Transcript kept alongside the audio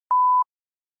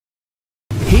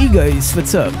guys,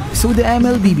 what's up? So the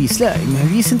MLBB Slime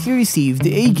recently received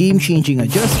a game-changing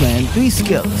adjustment to his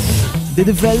skills. The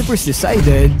developers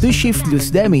decided to shift loose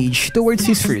damage towards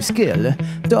his first skill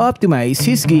to optimize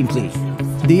his gameplay.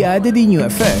 They added a new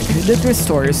effect that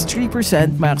restores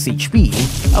 3% max HP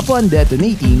upon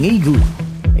detonating a goo.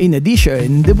 In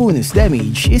addition, the bonus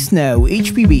damage is now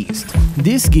HP based.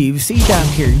 This gives a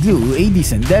tankier glue a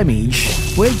decent damage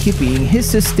while keeping his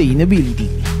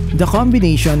sustainability. The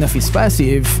combination of his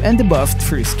passive and the buffed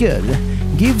first skill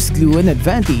gives glue an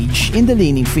advantage in the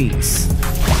laning phase.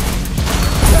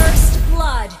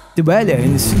 To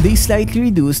balance, they slightly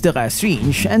reduce the cast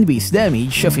range and base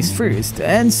damage of his first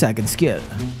and second skill.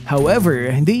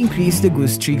 However, they increase the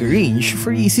Goose trigger range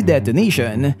for easy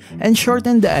detonation and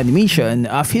shorten the animation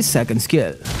of his second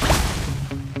skill.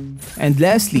 And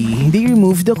lastly, they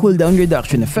remove the cooldown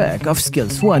reduction effect of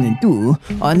skills 1 and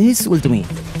 2 on his ultimate.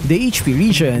 The HP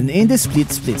regen in the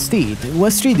split state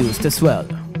was reduced as well.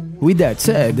 With that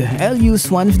said, I'll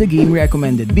use one of the game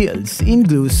recommended builds in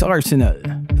Glue's arsenal.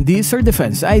 These are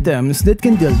defense items that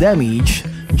can deal damage,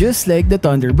 just like the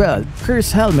Thunderbelt,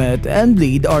 Curse Helmet, and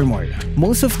Blade Armor.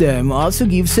 Most of them also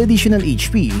gives additional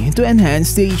HP to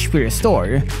enhance the HP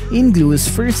restore in Glue's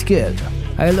first skill.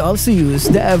 I'll also use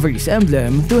the Avarice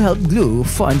emblem to help Glue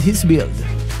fund his build.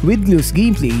 With Glue's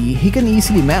gameplay, he can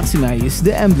easily maximize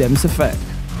the emblem's effect.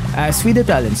 As with the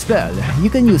talent spell,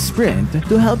 you can use Sprint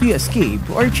to help you escape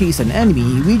or chase an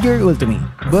enemy with your ultimate,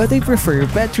 but I prefer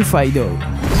Petrify though.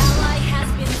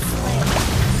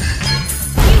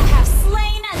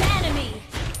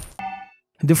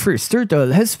 The first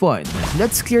turtle has spawned.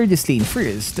 Let's clear this lane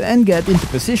first and get into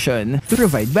position to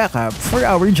provide backup for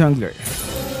our jungler.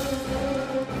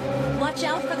 Watch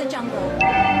out for the jungle.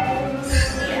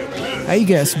 I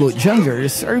guess both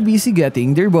junglers are busy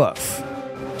getting their buff.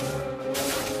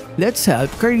 Let's help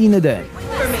Karina then.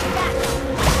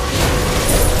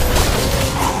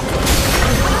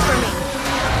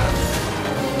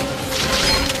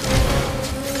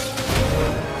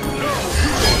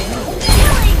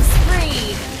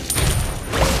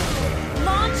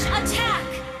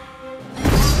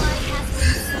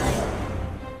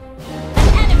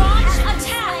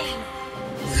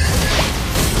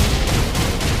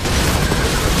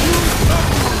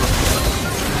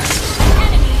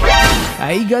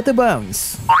 I got a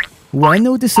bounce. One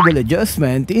noticeable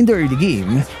adjustment in the early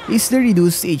game is the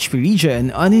reduced HP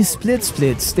regen on his split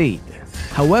state.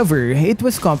 However, it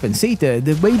was compensated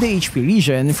by the HP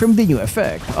regen from the new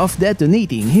effect of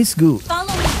detonating his goo.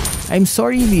 I'm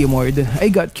sorry, Leomord, I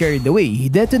got carried away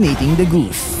detonating the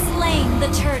goose. Slaying the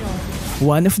turtle.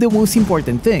 One of the most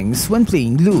important things when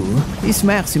playing Glue is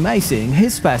maximizing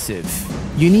his passive.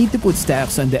 You need to put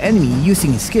stacks on the enemy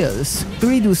using his skills to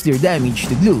reduce their damage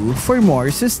to Glue for more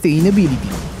sustainability.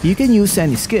 You can use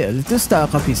any skill to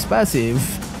stack up his passive,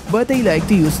 but I like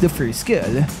to use the first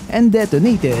skill and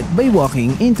detonate it by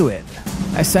walking into it.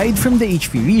 Aside from the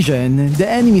HP regen, the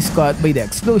enemies caught by the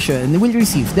explosion will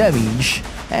receive damage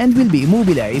and will be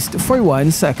immobilized for 1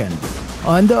 second.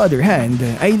 On the other hand,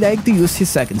 I like to use his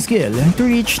second skill to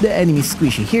reach the enemy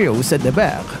squishy heroes at the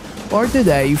back or to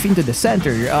dive into the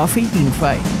center of a team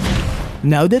fight.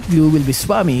 Now that Glue will be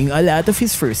spamming a lot of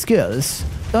his first skills,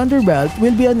 Thunderbelt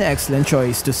will be an excellent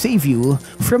choice to save you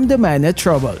from the mana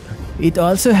trouble. It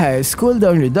also has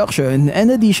cooldown reduction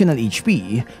and additional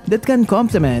HP that can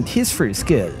complement his first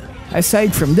skill.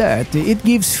 Aside from that, it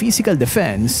gives physical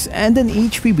defense and an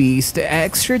HP-based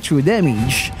extra true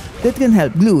damage that can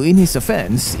help Glue in his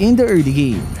offense in the early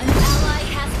game.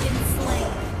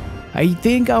 I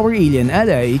think our alien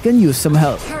ally can use some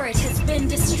help. Turret has been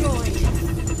destroyed.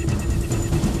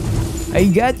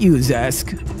 I got you,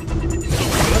 Zask.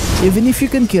 Even if you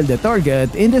can kill the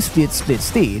target in the split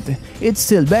state, it's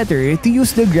still better to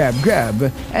use the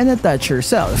grab and attach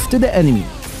yourself to the enemy.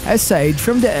 Aside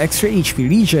from the extra HP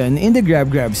regen in the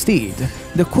grab state,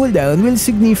 the cooldown will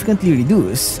significantly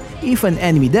reduce if an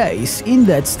enemy dies in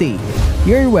that state.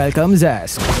 You're welcome,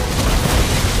 Zask.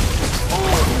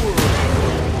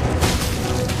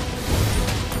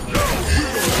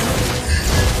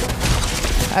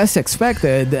 As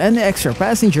expected, an extra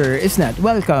passenger is not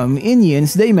welcome in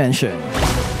Yin's dimension.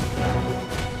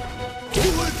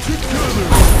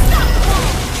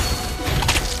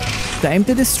 Time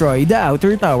to destroy the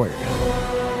outer tower. Your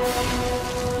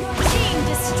team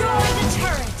destroyed the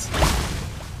turret.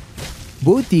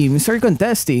 Both teams are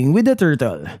contesting with the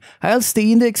turtle. I'll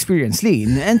stay in the experience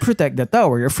lane and protect the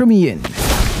tower from Yin.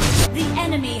 The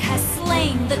enemy has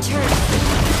slain the turret.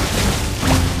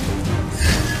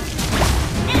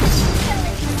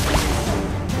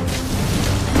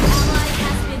 Ally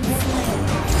has been slain.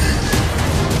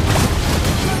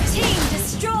 Your team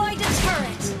destroyed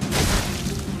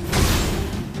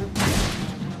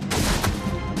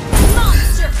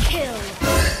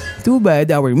Too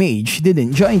bad our mage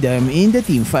didn't join them in the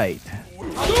team fight.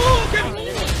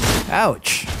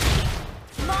 Ouch!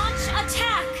 Launch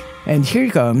attack! And here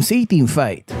comes a team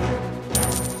fight.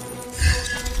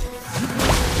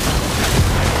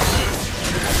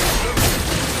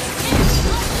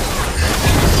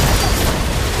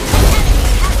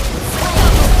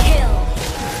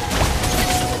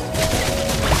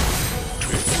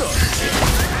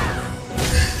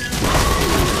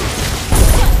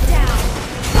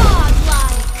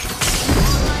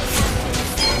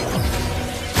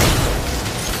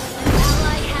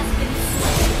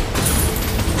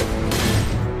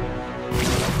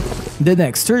 The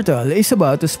next turtle is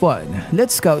about to spawn.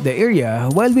 Let's scout the area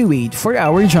while we wait for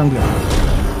our jungler.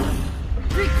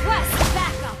 Request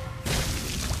backup.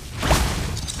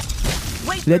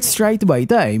 Let's try to buy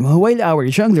time while our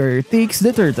jungler takes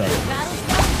the turtle.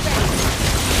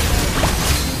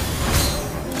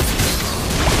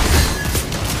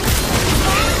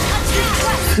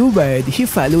 Too bad he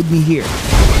followed me here.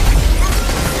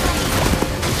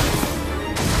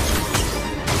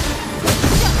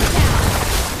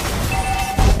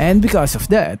 And because of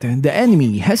that, the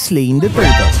enemy has slain the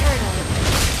turtle.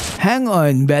 Hang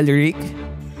on, Baleric.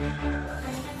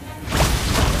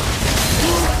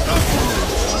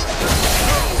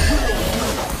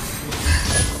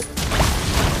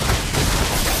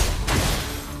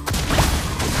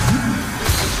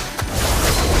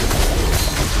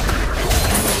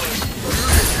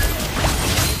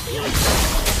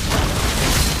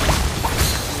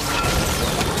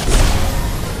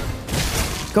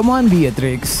 Come on,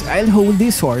 Beatrix, I'll hold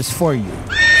this horse for you.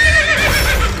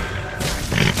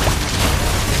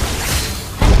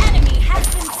 An enemy has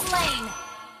been slain.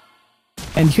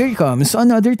 And here comes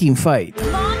another team fight.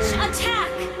 Launch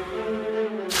attack.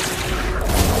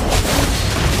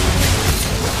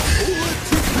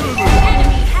 An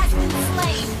enemy has been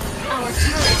slain. Our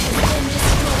turret has been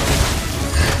destroyed.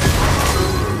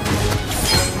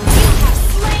 You have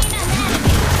slain an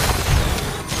enemy.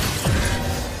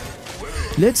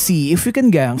 Let's see if we can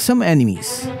gank some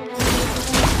enemies.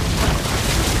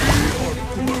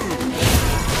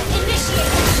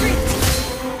 Initiate retreat.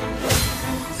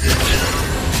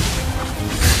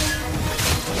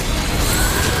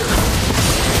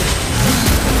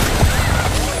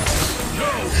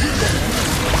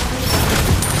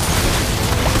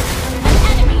 An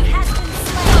enemy has been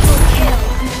slain. Double kill.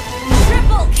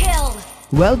 Triple kill.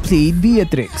 Well played,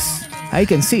 Beatrix. I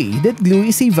can see that Glue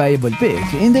is a viable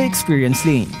pick in the experience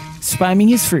lane. Spamming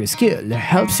his first skill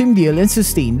helps him deal and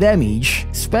sustain damage,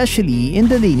 especially in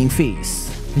the laning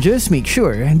phase. Just make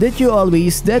sure that you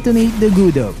always detonate the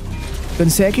Gudo.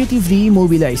 Consecutively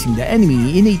mobilizing the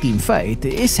enemy in a team fight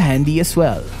is handy as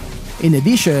well. In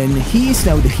addition, he is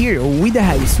now the hero with the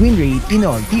highest win rate in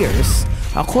all tiers,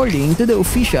 according to the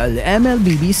official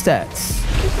MLBB stats.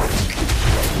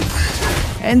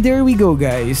 And there we go,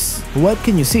 guys. What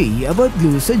can you say about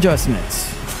Glue's adjustments?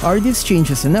 Are these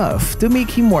changes enough to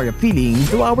make him more appealing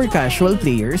to our casual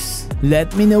players?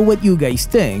 Let me know what you guys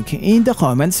think in the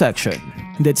comment section.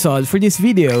 That's all for this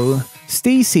video.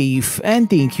 Stay safe and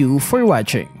thank you for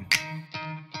watching.